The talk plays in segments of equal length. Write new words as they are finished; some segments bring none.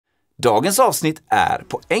Dagens avsnitt är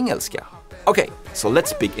på engelska. Okay, so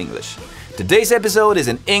let's speak English. Today's episode is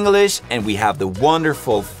in English and we have the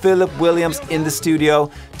wonderful Fillip Williams in the studio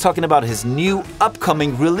talking about his new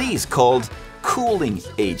upcoming release called Cooling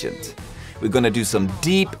Agent. We're gonna do some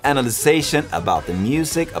deep analysis about the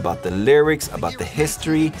music, about the lyrics, about the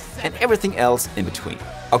history, and everything else in between.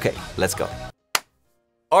 Okay, let's go.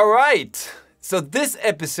 All right, so this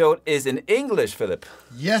episode is in English, Fillip.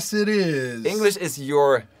 Yes, it is. English is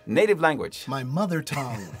your native language. My mother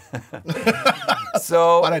tongue.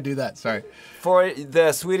 So, why'd I do that? Sorry. For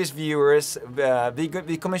the Swedish viewers,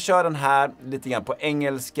 vi kommer köra den här lite grann på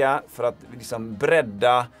engelska för att liksom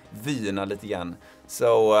bredda vyerna lite grann.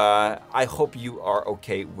 So I hope you are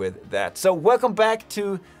okay with that. So welcome back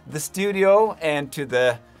to the studio and to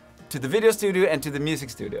the video studio and to the music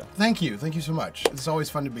studio. Thank you so much. It's always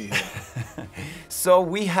fun to be here. So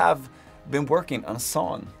we have been working on a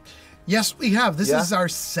song. Yes, we have. This is our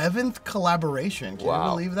 7th collaboration. Can you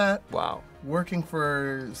believe that? Wow. Working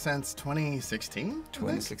since 2016?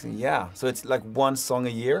 2016, yeah. So it's like one song a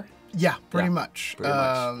year? Yeah, pretty much. Pretty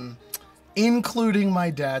much. Including my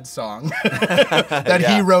dad's song that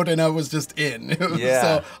he wrote and I was just in. Yeah.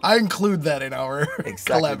 So I include that in our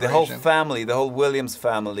collaboration. The whole family, the whole Williams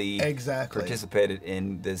family participated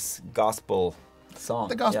in this gospel song.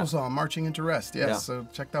 The gospel song, Marching into Rest. Yes, so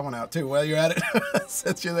check that one out too while you're at it,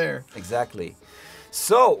 since you're there. Exactly.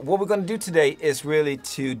 So what we're going to do today is really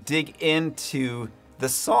to dig into the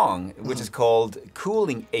song, which is called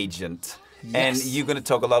Cooling Agent. Yes. And you're going to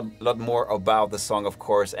talk a lot more about the song, of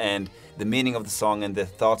course, and the meaning of the song and the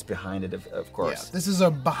thoughts behind it, of course. Yeah, this is a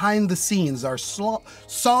behind the scenes, our song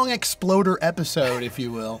Exploader episode, if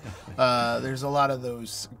you will. There's a lot of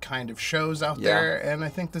those kind of shows out there, and I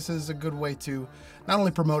think this is a good way to not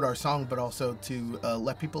only promote our song, but also to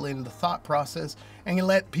let people in the thought process and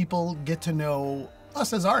let people get to know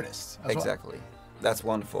us as artists. Exactly. Well. That's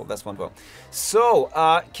wonderful. That's wonderful. So,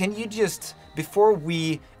 can you just, before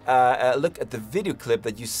we look at the video clip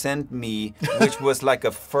that you sent me, which was like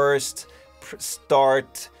a first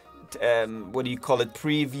start, what do you call it,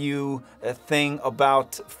 preview thing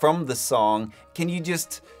from the song, can you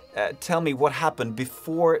just tell me what happened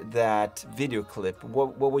before that video clip?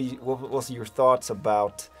 What was your thoughts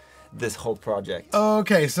about this whole project?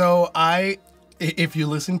 Okay, so if you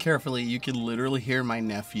listen carefully, you can literally hear my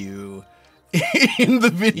nephew in the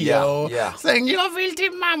video saying, "Jag vill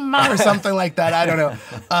till mamma," or something like that. I don't know.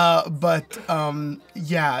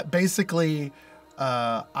 Basically,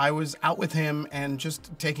 I was out with him and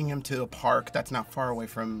just taking him to a park that's not far away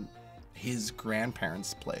from his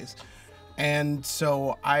grandparents' place. And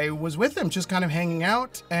so I was with him, just kind of hanging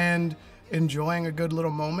out and enjoying a good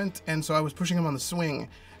little moment. And so I was pushing him on the swing.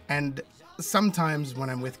 And sometimes when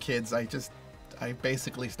I'm with kids, I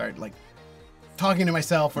basically start like talking to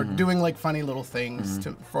myself or doing like funny little things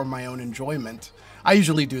for my own enjoyment. I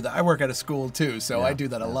usually do that. I work at a school too, so I do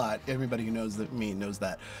that a lot. Everybody who knows me knows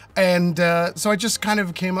that. And so I just kind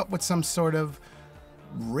of came up with some sort of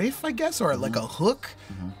riff, I guess, or like a hook.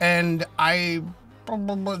 And I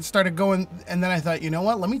started going, and then I thought, you know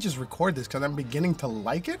what? Let me just record this because I'm beginning to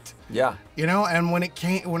like it. Yeah. You know, and when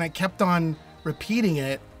I kept on repeating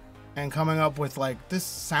it and coming up with like, this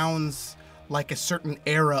sounds like a certain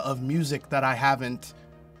era of music that I haven't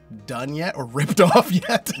done yet or ripped off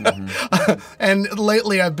yet. And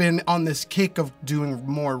lately I've been on this kick of doing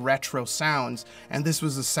more retro sounds, and this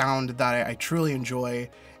was a sound that I truly enjoy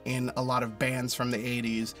in a lot of bands from the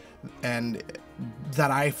 80s, and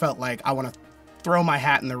that I felt like I want to throw my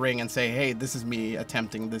hat in the ring and say, hey, this is me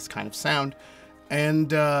attempting this kind of sound.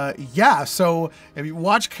 And so if you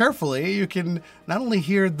watch carefully, you can not only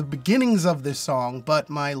hear the beginnings of this song, but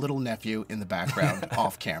my little nephew in the background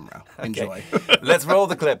off camera. Enjoy. Let's roll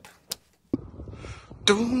the clip.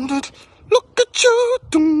 Look at you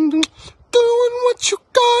doing what you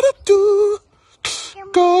gotta do.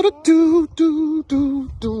 Gotta do.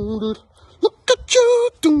 Look at you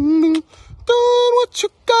doing what you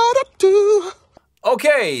gotta do.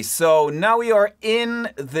 Okay, so now we are in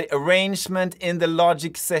the arrangement, in the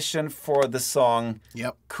logic session for the song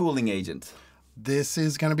Cooling Agent. This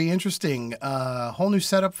is going to be interesting. A whole new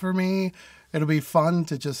setup for me. It'll be fun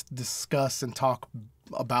to just discuss and talk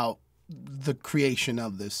about the creation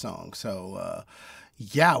of this song. So,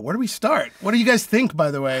 where do we start? What do you guys think,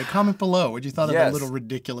 by the way? Comment below what you thought of that little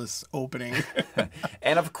ridiculous opening.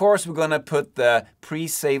 And of course, we're going to put the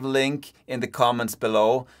pre-save link in the comments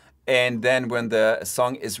below. And then when the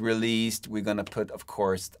song is released, we're going to put, of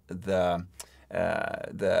course, the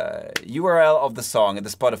URL of the song and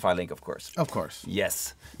the Spotify link, of course. Of course.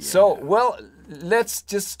 Yes. Yeah. So, well, let's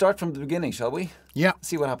just start from the beginning, shall we? Yeah.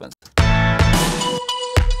 See what happens.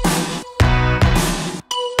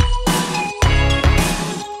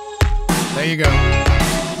 you go.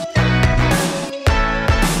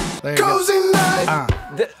 There you go.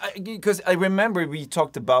 Because I remember we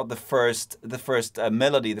talked about the first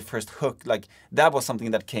melody, the first hook. Like that was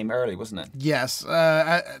something that came early, wasn't it? Yes.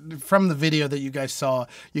 From the video that you guys saw,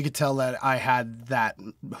 you could tell that I had that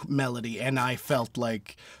melody, and I felt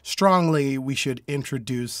like strongly we should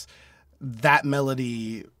introduce that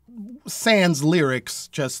melody sans lyrics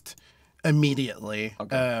just immediately.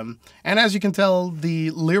 Okay. And as you can tell,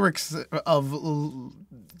 the lyrics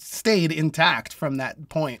stayed intact from that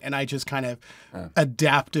point, and I just kind of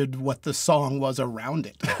adapted what the song was around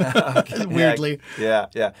it. Okay. Weirdly.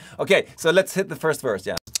 Yeah. Okay, so let's hit the first verse,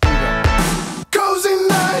 yeah. Cozy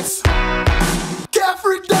nights,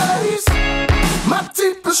 carefree days, my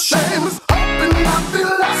deepest shame is hoping I feel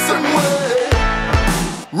lesson way.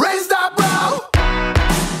 Raised eyebrow,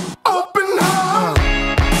 open heart,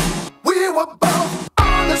 we were both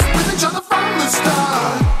honest with each other from the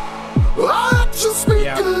start. I let you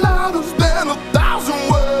speaking louder than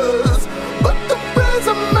 1,000 words, but the phrase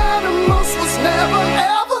that mattered most was never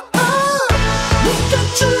ever heard. Look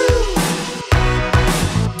at you,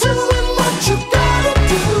 doing what you gotta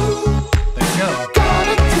do. There you go.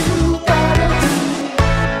 Gotta do.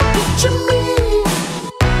 What you mean?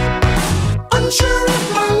 Unsure if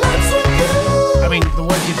my life's with you. I mean,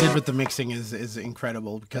 what you did with the mixing is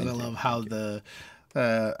incredible, because I love how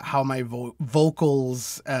how my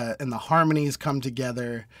vocals and the harmonies come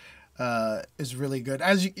together is really good.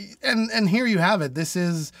 And here you have it. This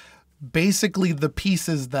is basically the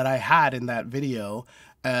pieces that I had in that video.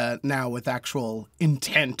 Now with actual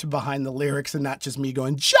intent behind the lyrics and not just me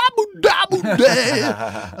going jabu dabu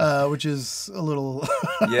day, which is a little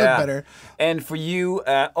better. And for you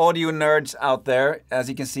audio nerds out there, as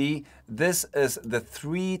you can see, this is the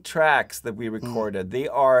 3 tracks that we recorded. They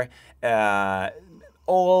are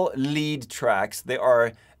all lead tracks. They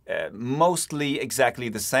are mostly exactly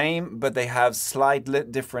the same, but they have slight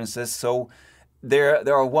differences. So there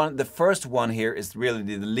are the first one here is really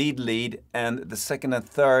the lead, and the second and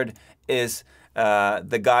third is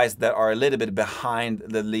the guys that are a little bit behind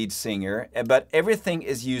the lead singer. But everything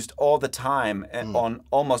is used all the time on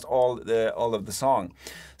almost all of the song.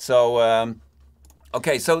 So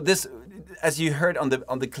okay, so this, as you heard on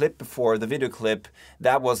the clip before, the video clip,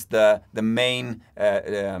 that was the main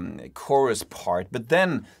chorus part. But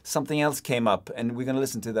then something else came up, and we're gonna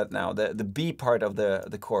listen to that now. The B part of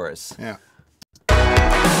the chorus. Yeah.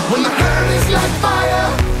 When the hurt is like fire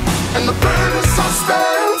and the burn is so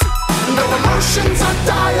spent, no emotions are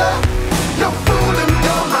dire, no fooling,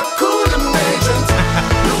 you're my cooling agent.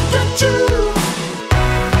 Look at you,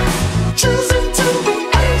 choosing to be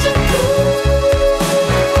agent cool.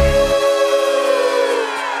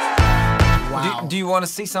 Wow. Do you want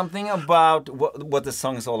to say something about what the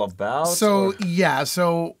song is all about? So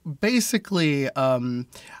so basically,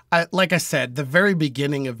 like I said, the very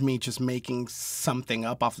beginning of me just making something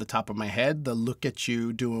up off the top of my head, the look at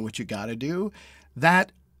you doing what you gotta do,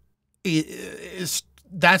 that's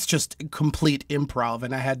just complete improv,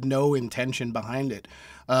 and I had no intention behind it.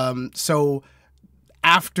 So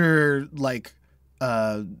after like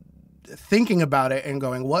thinking about it and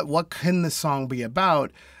going, what can this song be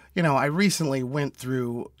about? You know, I recently went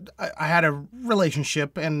through, I had a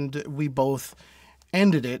relationship, and we both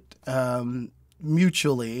ended it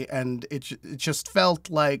mutually, and it just felt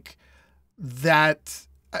like that,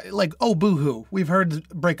 like, oh, boo-hoo. We've heard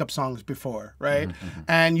breakup songs before, right? Mm-hmm.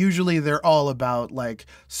 And usually they're all about, like,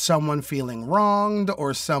 someone feeling wronged,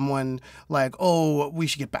 or someone like, oh, we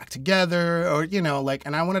should get back together, or, you know, like,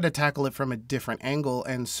 and I wanted to tackle it from a different angle.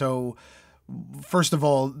 And so, first of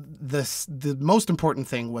all, the most important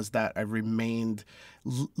thing was that I remained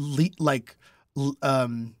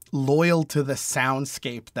loyal to the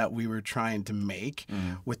soundscape that we were trying to make,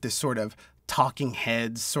 with this sort of Talking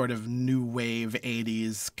Heads, sort of new wave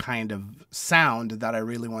 80s kind of sound that I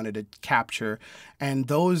really wanted to capture. And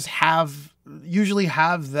those usually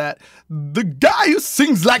have that, the guy who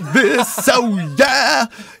sings like this, so yeah,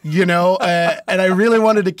 you know, and I really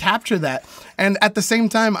wanted to capture that. And at the same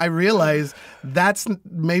time, I realized that's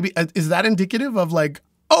maybe, is that indicative of like,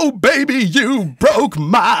 oh, baby, you broke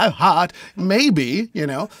my heart? Maybe, you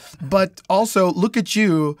know, but also look at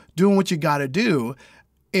you doing what you got to do.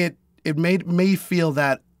 It made me feel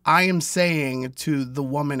that I am saying to the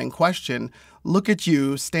woman in question, look at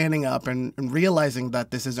you standing up and realizing that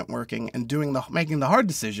this isn't working, and making the hard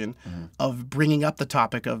decision of bringing up the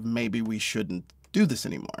topic of maybe we shouldn't do this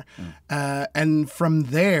anymore. And from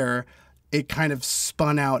there, it kind of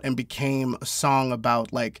spun out and became a song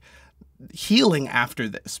about like healing after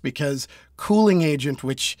this, because Cooling Agent,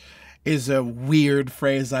 which is a weird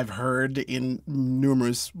phrase I've heard in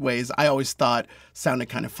numerous ways. I always thought sounded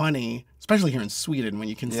kind of funny, especially here in Sweden, when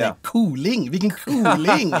you can say cooling, vilken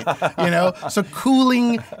cooling, you know? So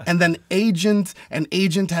cooling, and then agent, and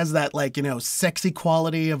agent has that, like, you know, sexy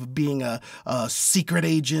quality of being a secret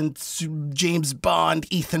agent, James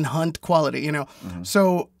Bond, Ethan Hunt quality, you know?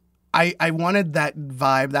 So I wanted that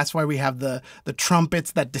vibe. That's why we have the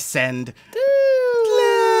trumpets that descend,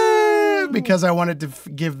 because I wanted to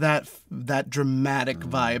give that dramatic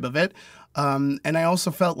vibe of it. And I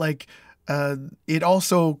also felt like it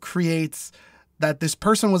also creates that this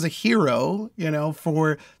person was a hero, you know,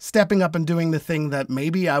 for stepping up and doing the thing that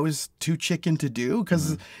maybe I was too chicken to do.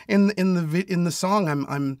 Because in the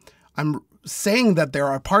song, I'm saying that there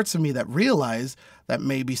are parts of me that realize that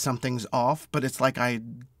maybe something's off, but it's like I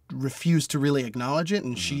refuse to really acknowledge it,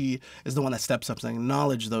 and she is the one that steps up and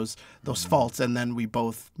acknowledge those faults, and then we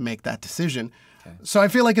both make that decision. Okay. So I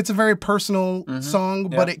feel like it's a very personal song,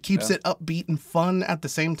 but it keeps it upbeat and fun at the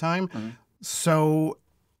same time. So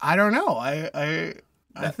I don't know. I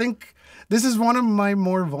think this is one of my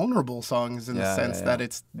more vulnerable songs in the sense that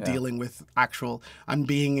it's dealing with actual. I'm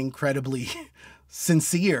being incredibly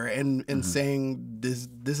sincere and saying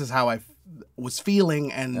this is how I was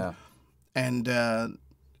feeling, and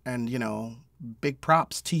you know, big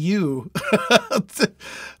props to you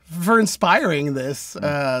for inspiring this.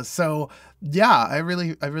 So yeah, I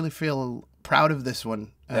really feel proud of this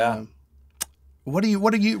one. What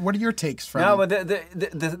are your takes from? No, but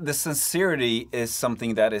the sincerity is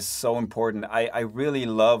something that is so important. I really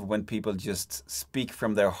love when people just speak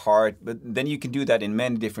from their heart, but then you can do that in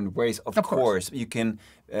many different ways. Of course, you can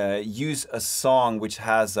use a song which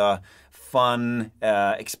has a fun,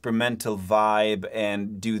 experimental vibe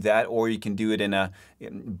and do that, or you can do it in a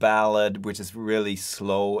ballad, which is really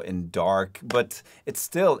slow and dark. But it's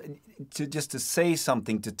still to say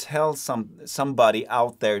something, to tell somebody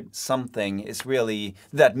out there something is really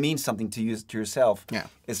that means something to you, to yourself. Yeah,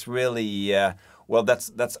 it's really well.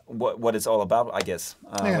 That's what it's all about, I guess,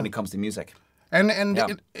 when it comes to music. And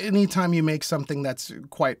anytime you make something that's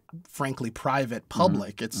quite frankly private,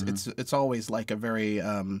 public, it's always like a very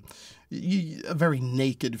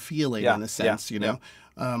naked feeling in a sense, you know.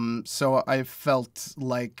 So I felt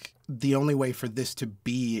like the only way for this to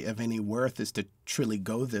be of any worth is to truly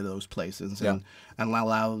go to those places and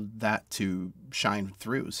allow that to shine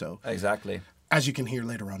through. So exactly, as you can hear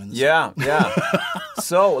later on in the song.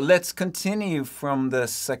 So let's continue from the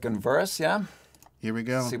second verse. Yeah, here we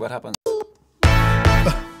go. See what happens.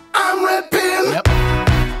 I'm red pin. Yep.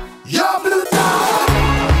 You're blue dot.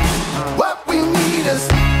 What we need is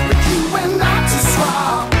for you and I to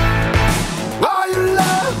swap. All your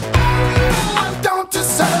love, I don't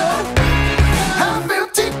deserve. Half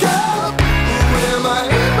empty cup. Who am I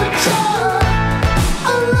immature?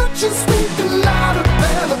 I let you speak louder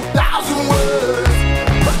than 1,000 words.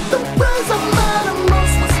 But the praise I matter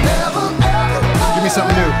most was never ever. Give me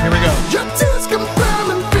something new. Here we go. Your tears confirm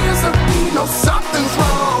and fears of me know something's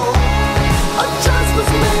wrong. A choice was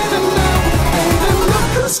made and now we're holding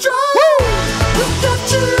up strong. Look at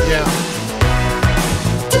you. Yeah.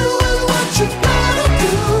 Doing what you gotta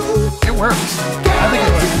do. It works. I think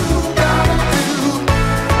it works. Gotta do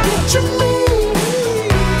what you mean.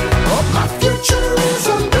 My future is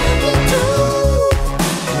unbreaking too.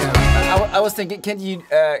 I was thinking, can you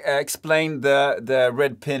explain the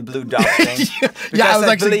red pin, blue dot thing? Because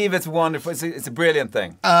I believe it's wonderful. It's a brilliant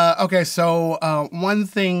thing. Okay, so one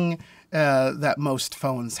thing that most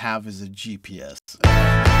phones have is a GPS.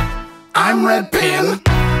 I'm red pin.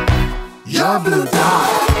 You're blue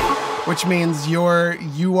dot. Which means you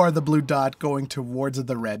are the blue dot going towards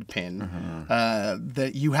the red pin.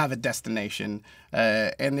 That you have a destination,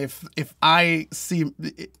 and if I see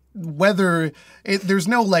whether there's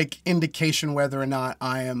no like indication whether or not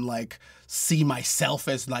I am like see myself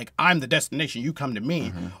as like I'm the destination, you come to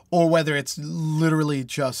me, or whether it's literally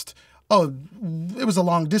just it was a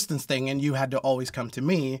long distance thing and you had to always come to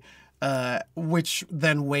me, which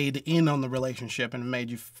then weighed in on the relationship and made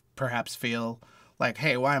you perhaps feel like,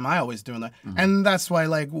 hey, why am I always doing that? And that's why,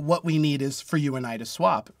 like, what we need is for you and I to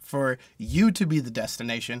swap, for you to be the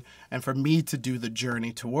destination and for me to do the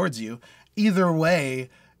journey towards you. Either way,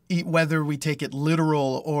 whether we take it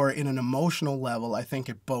literal or in an emotional level, I think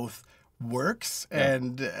it both works.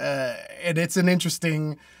 And it's an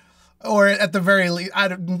interesting, or at the very least,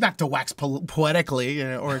 not to wax poetically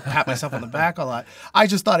or pat myself on the back a lot. I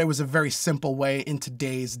just thought it was a very simple way in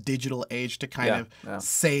today's digital age to kind of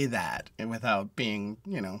say that, and without being,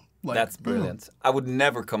 Like, that's brilliant. I would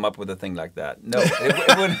never come up with a thing like that. No,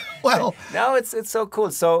 it wouldn't. Well, no, it's so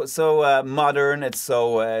cool, so modern. It's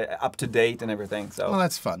so up to date and everything. So well,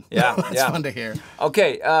 that's fun. Yeah, that's fun to hear.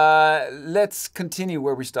 Okay, let's continue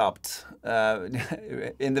where we stopped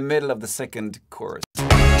in the middle of the second chorus.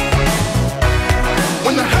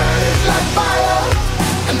 When the hurt is like fire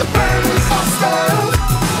and the burn is all stale,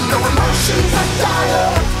 no emotions are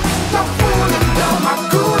dire, no fooling down my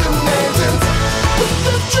cooling agents. With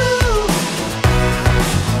the truth,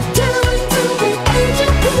 daring to be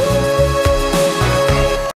agent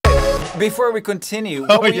cool. Before we continue,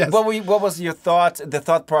 Yes. what was your the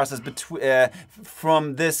thought process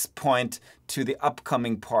from this point to the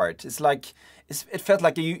upcoming part? It's like it felt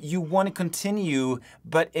like you want to continue,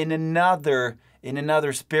 but in another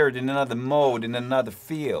spirit, in another mode, in another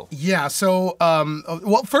feel. Yeah. So,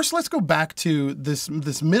 well, first let's go back to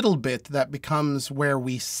this middle bit that becomes where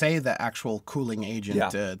we say the actual cooling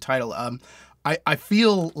agent title. I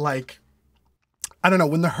feel like, I don't know,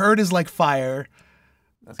 when the hurt is like fire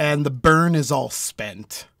and the burn is all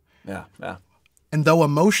spent. Yeah, yeah. And though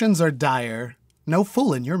emotions are dire, no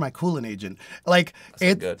fooling, you're my cooling agent. Like,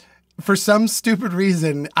 That's good. For some stupid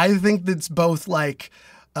reason, I think that's both like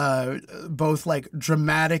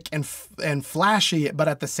dramatic and flashy, but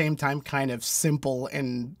at the same time kind of simple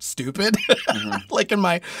and stupid. Like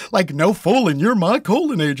no fooling, you're my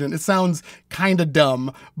cooling agent. It sounds kind of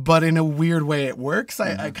dumb, but in a weird way it works.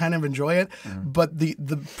 I kind of enjoy it. But the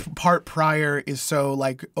part prior is so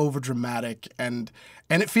like over dramatic and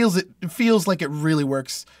it feels like it really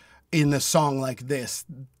works in a song like this.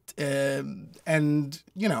 And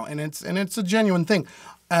you know, and it's a genuine thing.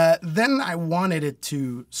 Then I wanted it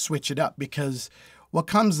to switch it up because what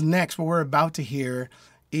comes next, what we're about to hear,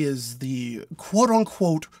 is the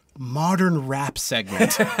quote-unquote modern rap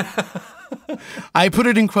segment. I put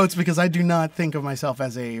it in quotes because I do not think of myself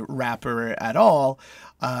as a rapper at all,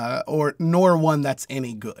 nor one that's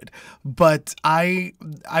any good. But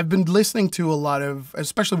I've been listening to a lot of,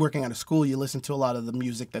 especially working at a school, you listen to a lot of the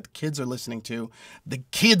music that the kids are listening to. The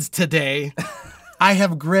kids today... I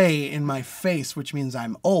have gray in my face, which means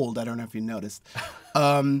I'm old. I don't know if you noticed.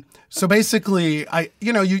 So basically,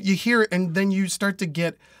 you hear it and then you start to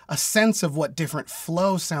get a sense of what different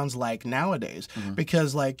flow sounds like nowadays.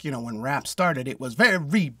 Because like, you know, when rap started, it was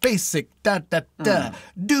very basic, da-da-da,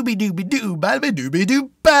 doobie-doobie-doo,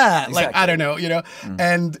 ba-ba-doobie-doo-ba. Exactly. Like, I don't know, you know.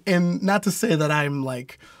 And not to say that I'm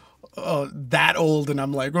like... that old and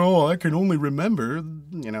I'm like, I can only remember,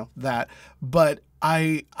 you know, that. But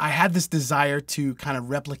I had this desire to kind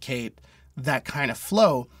of replicate that kind of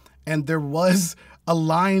flow. And there was a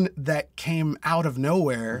line that came out of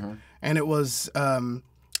nowhere. And it was,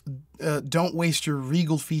 don't waste your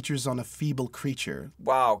regal features on a feeble creature.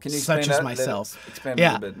 Wow. Can you explain such as that? myself. Explain a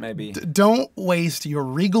little bit, maybe. Don't waste your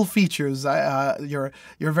regal features. You're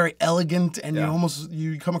very elegant and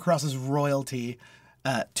you come across as royalty.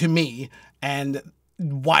 To me, and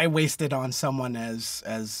why waste it on someone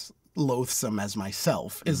as loathsome as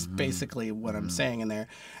myself is basically what I'm saying in there.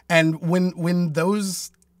 And when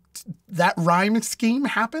that rhyme scheme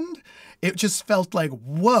happened, it just felt like,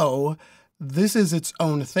 whoa, this is its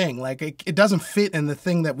own thing. Like it doesn't fit in the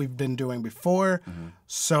thing that we've been doing before.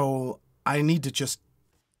 So I need to just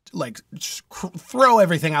throw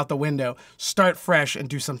everything out the window, start fresh, and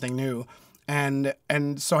do something new. And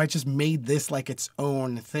so I just made this like its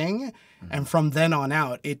own thing. And from then on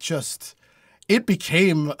out, it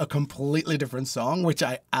became a completely different song, which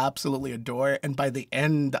I absolutely adore. And by the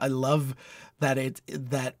end, I love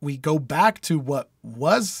that we go back to what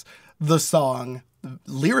was the song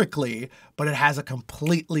lyrically, but it has a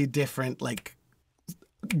completely different like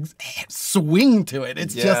swing to it.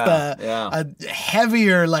 It's just a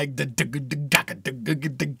heavier like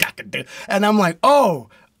and I'm like, oh,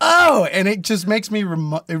 and it just makes me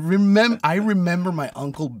I remember my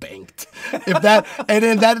uncle Banked.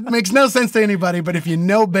 That makes no sense to anybody, but if you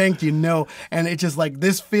know Banked, you know. And it just like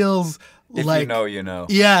this feels if like you know, you know.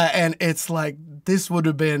 Yeah, and it's like this would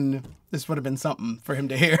have been something for him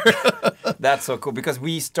to hear. That's so cool because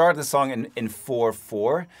we start the song in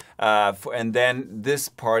 4/4, and then this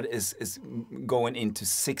part is going into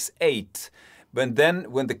 6/8. But then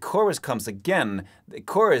when the chorus comes again, the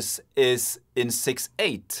chorus is in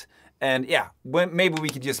 6/8. And maybe we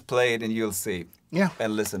could just play it and you'll see. Yeah.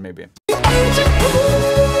 And listen maybe.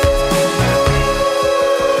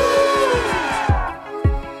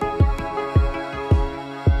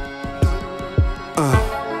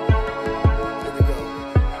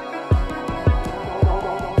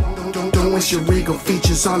 Don't waste your regal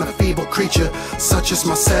features on a feeble creature such as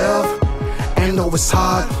myself. And though it's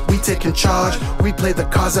hard, we taking charge. We play the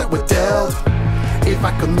cards that were dealt. If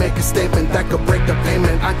I could make a statement that could break the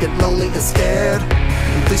payment, I get lonely and scared.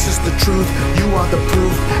 This is the truth, you are the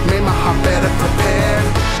proof. Made my heart better prepared.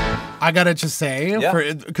 I gotta just say,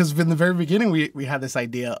 because in the very beginning we had this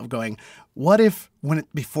idea of going, what if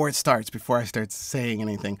before I start saying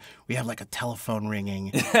anything, we have like a telephone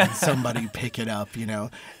ringing and somebody pick it up, you know,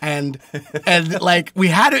 and like we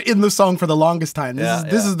had it in the song for the longest time.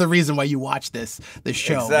 This is the reason why you watch this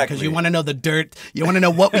show, because you want to know the dirt, you want to know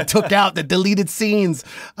what we took out, the deleted scenes.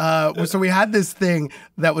 So we had this thing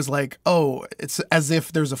that was like, oh, it's as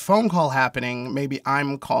if there's a phone call happening. Maybe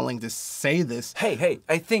I'm calling to say this. Hey,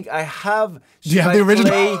 I think I have. Do you have the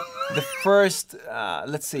original? Play the first.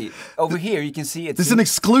 Let's see. Over here, you can see it's. This is an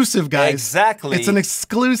exclusive, guys. Exactly. It's an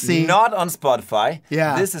exclusive. Not on Spotify.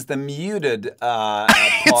 Yeah. This is the muted part.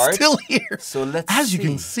 It's still here. So let's As see. you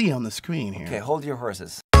can see on the screen here. Okay, hold your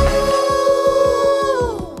horses.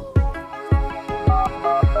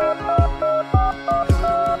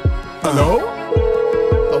 Hello?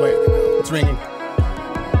 Oh wait, it's ringing.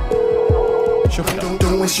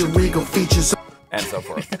 Don't waste your regal features. And so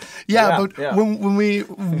forth. When we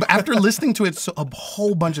after listening to it a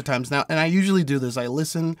whole bunch of times now, and I usually do this, I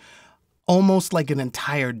listen almost like an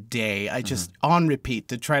entire day. I just on repeat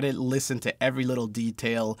to try to listen to every little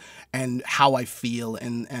detail and how I feel,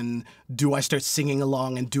 and do I start singing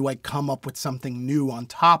along, and do I come up with something new on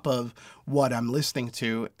top of what I'm listening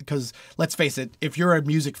to? Because let's face it, if you're a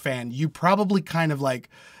music fan, you probably kind of like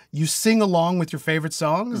you sing along with your favorite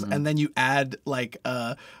songs, and then you add like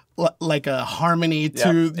a harmony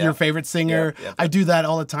to your favorite singer. I do that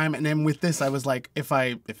all the time. And then with this, I was like, if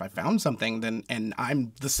I found something, then and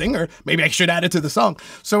I'm the singer, maybe I should add it to the song.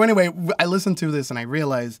 So anyway, I listened to this and I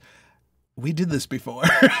realized we did this before.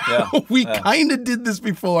 We kind of did this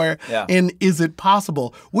before in Is It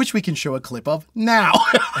Possible, which we can show a clip of now.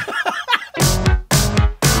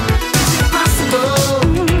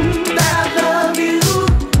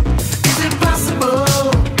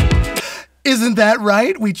 Isn't that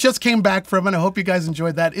right? We just came back from it. I hope you guys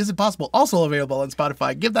enjoyed that. Is It Possible? Also available on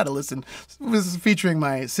Spotify. Give that a listen. This is featuring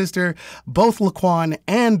my sister, both Laquan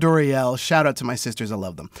and Dorielle. Shout out to my sisters. I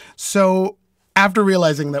love them. So after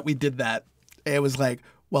realizing that we did that, it was like,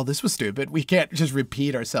 well, this was stupid. We can't just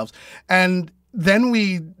repeat ourselves. And then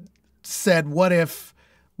we said, what if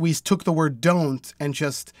we took the word don't and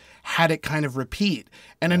just had it kind of repeat?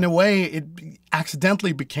 And in a way, it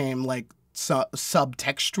accidentally became like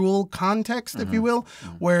subtextual context, if you will,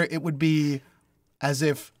 where it would be as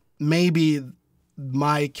if maybe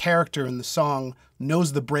my character in the song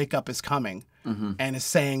knows the breakup is coming and is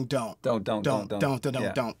saying don't,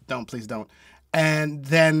 please don't. And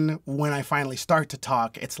then when I finally start to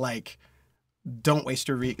talk, it's like, don't waste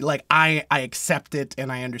your like I accept it and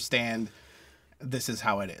I understand this is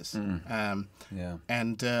how it is. I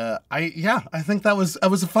think that was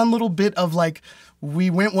a fun little bit of like,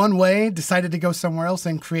 we went one way, decided to go somewhere else,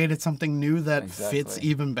 and created something new that fits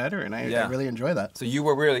even better. And I really enjoy that. So you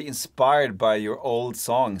were really inspired by your old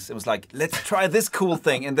songs. It was like, let's try this cool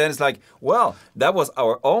thing. And then it's like, well, that was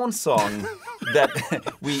our own song that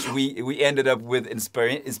we ended up with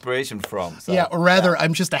inspiration from. So, or rather,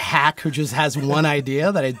 I'm just a hack who just has one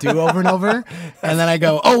idea that I do over and over. And then I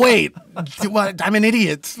go, oh, wait, I'm an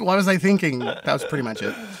idiot. What was I thinking? That was pretty much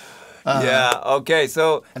it. Okay,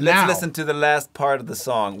 so let's listen to the last part of the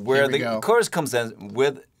song where the chorus comes in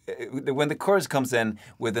with when the chorus comes in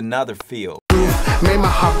with another feel. Made my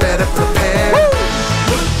heart better prepared.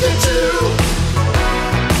 Look at you,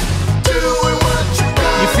 doing what you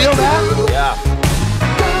gotta You feel that? Yeah.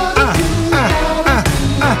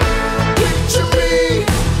 Picture me.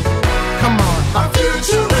 Come on. Our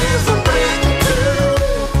future is a breakthrough.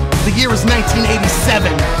 The year is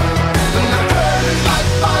 1987.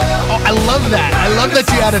 Oh, I love that. I love that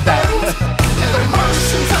you added that.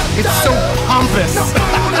 It's so pompous.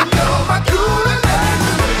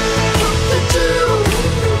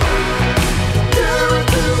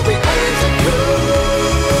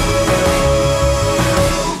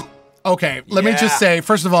 Okay, let me just say,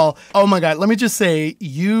 first of all, oh my God, let me just say,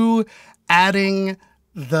 you adding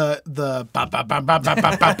the ba, ba, ba, ba, ba,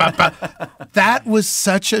 ba, ba, ba, that was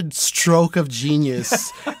such a stroke of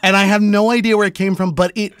genius, and I have no idea where it came from,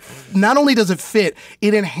 but it not only does it fit,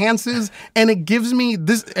 it enhances, and it gives me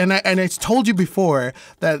this, and I told you before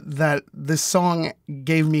that this song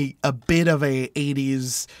gave me a bit of a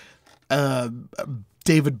 80s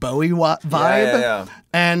David Bowie vibe.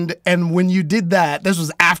 And when you did that, this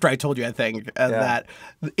was after I told you, I think, that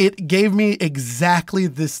it gave me exactly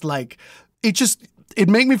this, like, it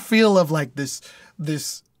made me feel of like this,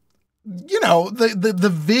 you know, the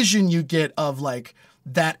vision you get of like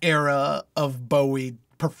that era of Bowie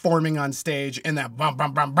performing on stage and that bum,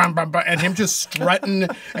 bum, bum, bum, bum, bum, and him just strutting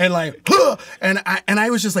and like, huh! and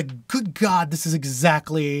I was just like, good God, this is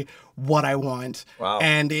exactly what I want. Wow.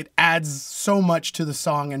 And it adds so much to the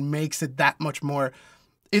song and makes it that much more.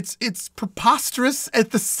 It's preposterous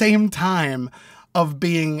at the same time of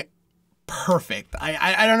being perfect.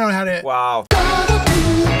 I don't know how to. Wow.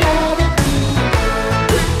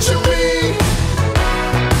 Picture me.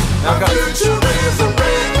 Now go. Future is a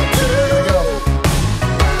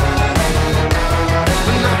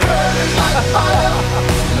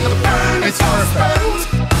It's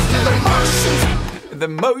perfect. The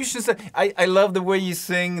motions. I love the way you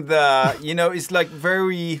sing the. You know, it's like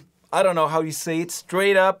very. I don't know how you say it.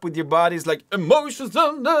 Straight up with your body. It's like emotions.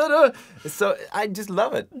 So I just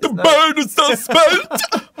love it. The bird is so spent.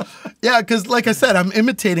 Yeah, because like I said, I'm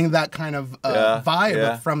imitating that kind of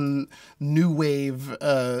vibe from new wave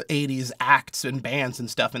 80s acts and bands and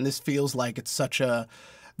stuff. And this feels like it's such a.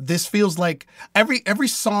 This feels like every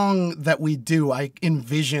song that we do, I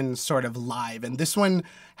envision sort of live, and this one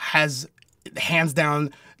has hands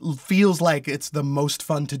down feels like it's the most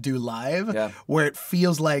fun to do live. Yeah. Where it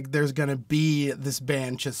feels like there's gonna be this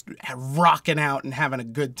band just rocking out and having a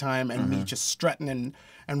good time, and me just strutting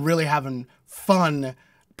and really having fun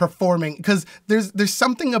performing. Because there's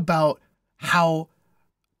something about how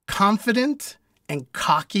confident and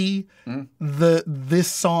cocky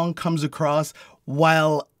this song comes across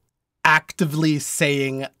while actively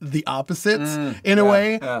saying the opposites in a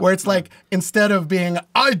way where it's like, instead of being,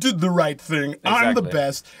 I did the right thing, I'm the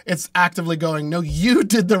best, it's actively going, no, you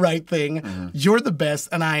did the right thing, you're the best,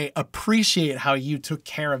 and I appreciate how you took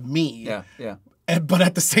care of me. Yeah. But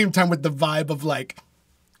at the same time with the vibe of like,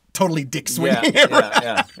 totally dick swinging.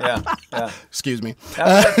 Yeah. Excuse me.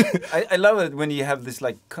 I love it when you have this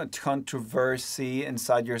like controversy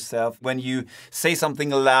inside yourself. When you say something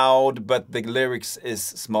loud, but the lyrics is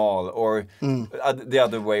small, or the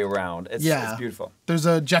other way around. It's beautiful. There's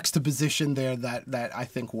a juxtaposition there that I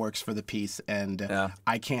think works for the piece, and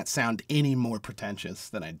I can't sound any more pretentious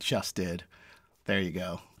than I just did. There you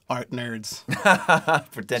go. Art nerds.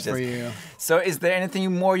 Pretentious. For you. So is there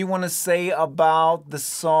anything more you want to say about the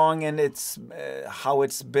song and its how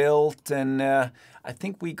it's built? And I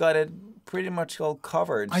think we got it pretty much all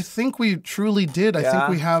covered. I think we truly did. I think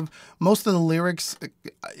we have most of the lyrics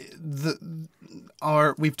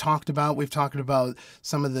we've talked about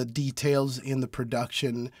some of the details in the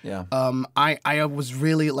production. Yeah. I was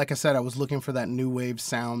really, like I said, I was looking for that new wave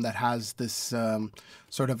sound that has this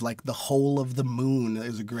sort of like the whole of the moon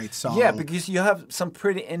is a great song. Yeah, because you have some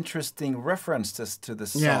pretty interesting references to the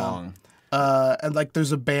song. And like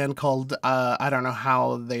there's a band called I don't know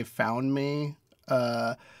how they found me.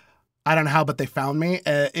 I don't know how, but they found me.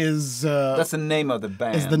 That's the name of the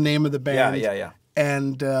band. Is the name of the band. Yeah.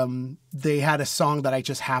 And they had a song that I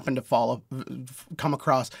just happened to come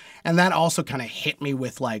across, and that also kind of hit me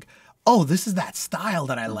with like, oh, this is that style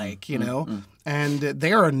that I like, you know? And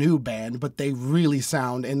they're a new band, but they really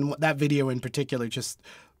sound, and that video in particular just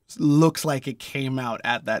looks like it came out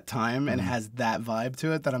at that time and has that vibe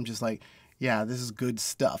to it that I'm just like, yeah, this is good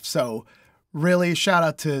stuff. So really shout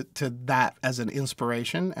out to that as an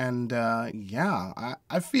inspiration. And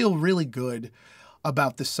I feel really good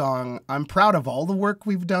about the song. I'm proud of all the work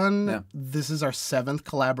we've done. Yeah. This is our 7th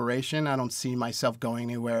collaboration. I don't see myself going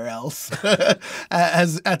anywhere else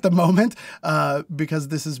as at the moment because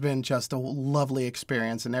this has been just a lovely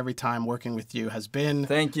experience, and every time working with you has been,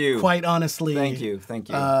 thank you, quite honestly, thank you,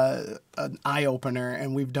 an eye opener,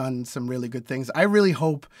 and we've done some really good things. I really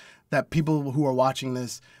hope that people who are watching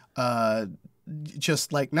this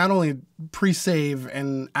just like not only pre-save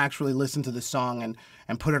and actually listen to the song and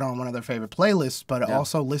put it on one of their favorite playlists, but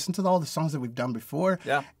also listen to all the songs that we've done before.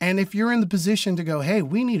 Yeah. And if you're in the position to go, hey,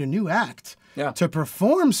 we need a new act to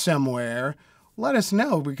perform somewhere, let us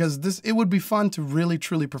know, because it would be fun to really,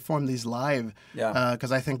 truly perform these live. Yeah.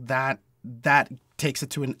 Because I think that takes it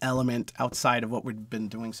to an element outside of what we've been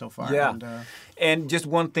doing so far. Yeah. And just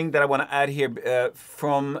one thing that I want to add here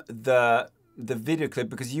from the video clip,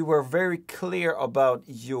 because you were very clear about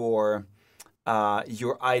your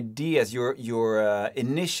ideas, your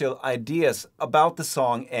initial ideas about the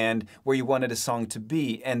song and where you wanted the song to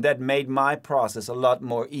be, and that made my process a lot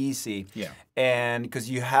more easy. Yeah. And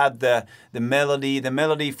because you had the melody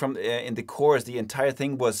from in the chorus, the entire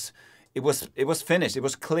thing was finished. It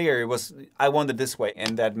was clear. I wanted this way,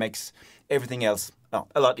 and that makes everything else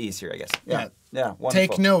a lot easier, I guess. Yeah. Wonderful.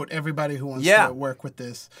 Take note, everybody who wants to work with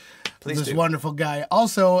this. Please this wonderful guy.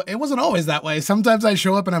 Also, it wasn't always that way. Sometimes I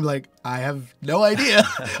show up and I'm like, I have no idea.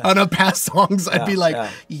 On a past songs, I'd be like,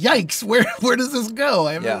 yikes, where does this go?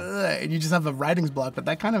 And you just have a writing's block, but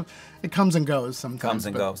that kind of, it comes and goes sometimes. Comes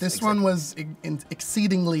and goes. This one was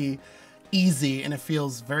exceedingly easy, and it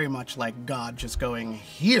feels very much like God just going,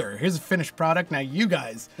 here's a finished product. Now you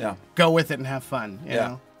guys go with it and have fun. You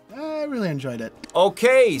know? I really enjoyed it.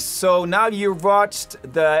 Okay, so now you watched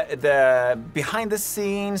the behind the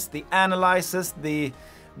scenes, the analysis, the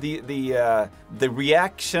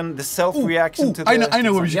reaction, the self-reaction to the... I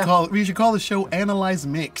know what we should call it. We should call the show Analyze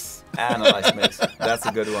Mix. Analyze Mix. That's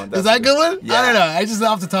a good one. Is that a good one? Yeah. I don't know. I just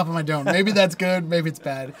off the top of my dome. Maybe that's good. Maybe it's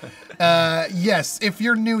bad. Yes, if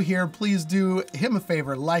you're new here, please do him a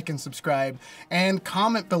favor, like and subscribe, and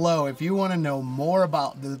comment below if you want to know more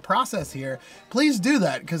about the process here. Please do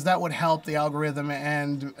that, because that would help the algorithm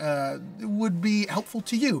and would be helpful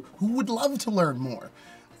to you, who would love to learn more.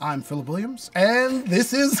 I'm Fillip Williams, and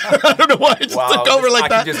this is... I don't know why I just took over like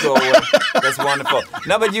that. I can just go away. That's wonderful.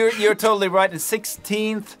 No, but you're totally right. The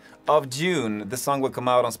 16th of June, the song will come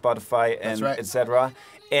out on Spotify and etc.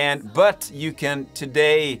 But you can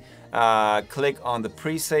today click on the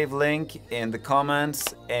pre-save link in the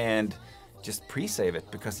comments and just pre-save it,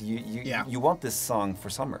 because you want this song for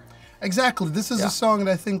summer. Exactly. This is a song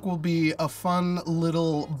that I think will be a fun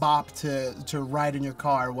little bop to ride in your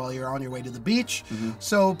car while you're on your way to the beach.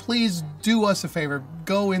 So please do us a favor.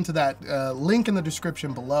 Go into that link in the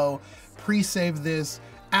description below. Pre-save this.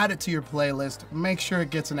 Add it to your playlist. Make sure it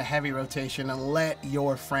gets in a heavy rotation and let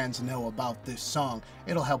your friends know about this song.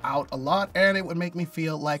 It'll help out a lot, and it would make me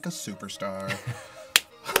feel like a superstar.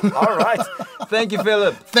 All right. Thank you,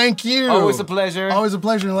 Fillip. Thank you. Always a pleasure. Always a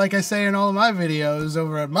pleasure. Like I say in all of my videos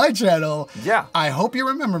over at my channel, I hope you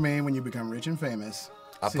remember me when you become rich and famous.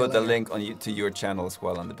 I'll put the link to your channel as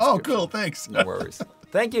well on the description. Oh, cool. Thanks. No worries.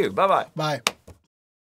 Thank you. Bye-bye. Bye.